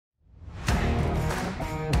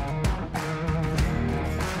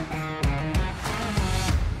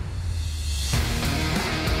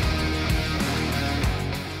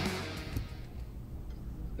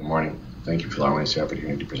Thank you for allowing us the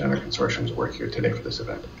opportunity to present our consortium's work here today for this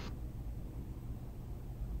event.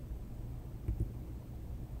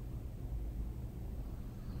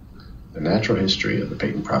 The natural history of the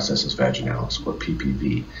patent processus vaginalis, or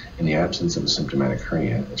PPV, in the absence of a symptomatic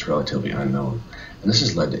hernia is relatively unknown, and this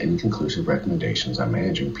has led to inconclusive recommendations on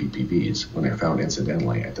managing PPVs when they're found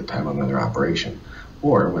incidentally at the time of another operation,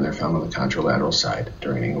 or when they're found on the contralateral side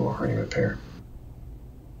during an inguinal hernia repair.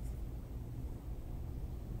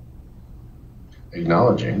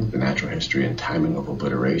 Acknowledging the natural history and timing of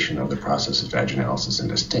obliteration of the processus vaginalis is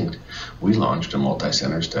indistinct, we launched a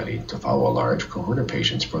multi-center study to follow a large cohort of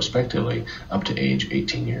patients prospectively up to age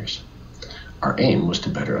 18 years. Our aim was to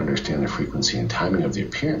better understand the frequency and timing of the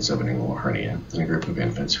appearance of an inguinal hernia in a group of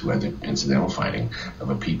infants who had the incidental finding of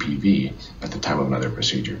a PPV at the time of another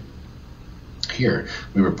procedure. Here,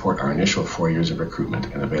 we report our initial 4 years of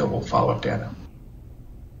recruitment and available follow-up data.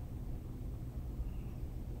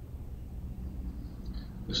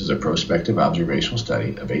 This is a prospective observational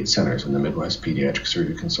study of 8 centers in the Midwest Pediatric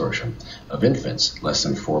Surgery Consortium of infants less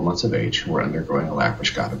than 4 months of age who were undergoing a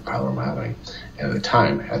laparoscopic pyloromyotomy and at the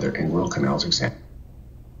time had their inguinal canals examined.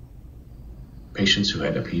 Patients who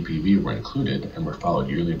had a PPV were included and were followed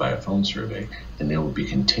yearly by a phone survey, and they will be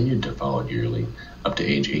continued to follow yearly up to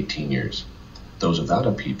age 18 years. Those without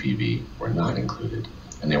a PPV were not included,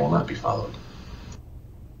 and they will not be followed.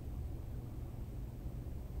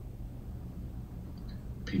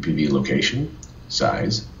 PPV location,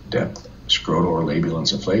 size, depth, scrotal or labial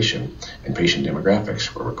insufflation, and patient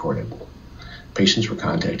demographics were recorded. Patients were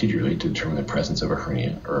contacted yearly to determine the presence of a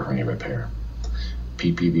hernia or a hernia repair.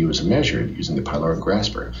 PPV was measured using the pyloric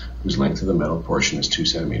grasper, whose length of the metal portion is 2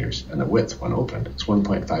 centimeters, and the width, when opened, is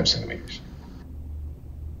 1.5 centimeters.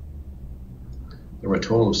 There were a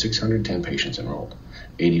total of 610 patients enrolled.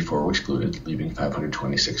 84 were excluded, leaving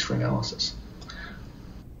 526 for analysis.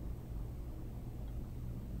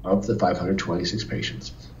 Of the 526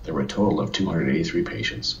 patients, there were a total of 283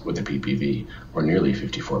 patients with a PPV, or nearly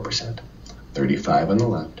 54%, 35 on the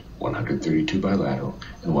left, 132 bilateral,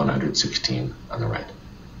 and 116 on the right.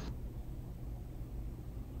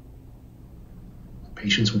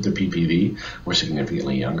 Patients with the PPV were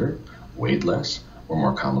significantly younger, weighed less, were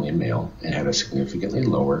more commonly male, and had a significantly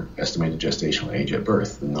lower estimated gestational age at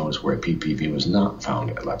birth than those where a PPV was not found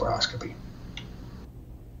at laparoscopy.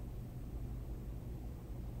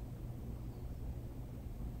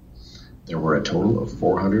 There were a total of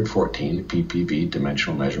 414 PPV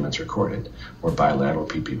dimensional measurements recorded, where bilateral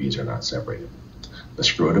PPVs are not separated. The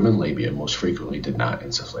scrotum and labia most frequently did not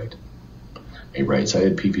insufflate. A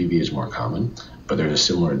right-sided PPV is more common, but there is a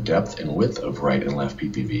similar depth and width of right and left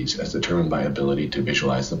PPVs as determined by ability to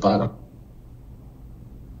visualize the bottom.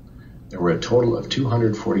 There were a total of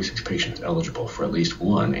 246 patients eligible for at least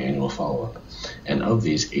one annual follow-up, and of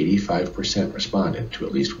these, 85% responded to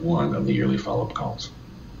at least one of the yearly follow-up calls.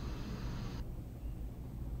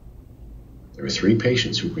 There were 3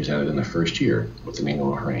 patients who presented in the first year with an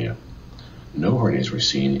inguinal hernia. No hernias were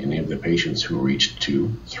seen in any of the patients who reached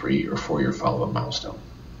 2, 3, or 4-year follow-up milestone.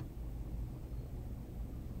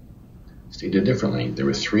 Stated differently, there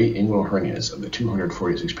were 3 inguinal hernias of the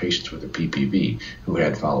 246 patients with a PPV who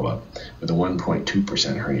had follow-up, with a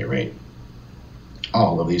 1.2% hernia rate.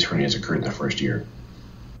 All of these hernias occurred in the first year.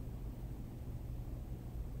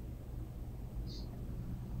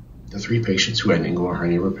 The 3 patients who had an inguinal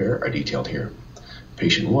hernia repair are detailed here.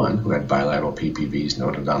 Patient 1, who had bilateral PPVs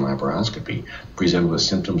noted on laparoscopy, presented with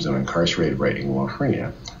symptoms of incarcerated right inguinal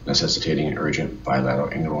hernia, necessitating an urgent bilateral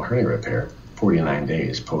inguinal hernia repair 49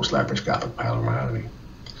 days post-laparoscopic pyloromyotomy.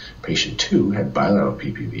 Patient 2 had bilateral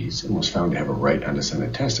PPVs and was found to have a right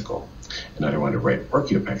undescended testicle, and underwent a right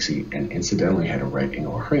orchiopexy and incidentally had a right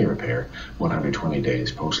inguinal hernia repair 120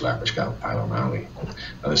 days post-laparoscopic pyloromyotomy.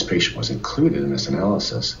 Now, this patient was included in this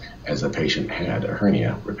analysis as the patient had a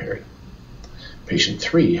hernia repaired. Patient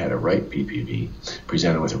 3 had a right PPV,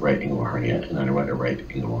 presented with a right inguinal hernia, and underwent a right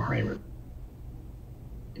inguinal hernia repair.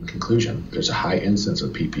 In conclusion, there's a high incidence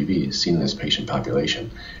of PPVs seen in this patient population,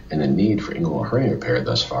 and the need for inguinal hernia repair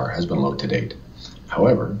thus far has been low to date.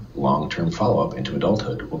 However, long-term follow-up into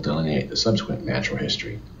adulthood will delineate the subsequent natural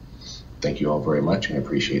history. Thank you all very much, and I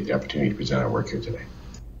appreciate the opportunity to present our work here today.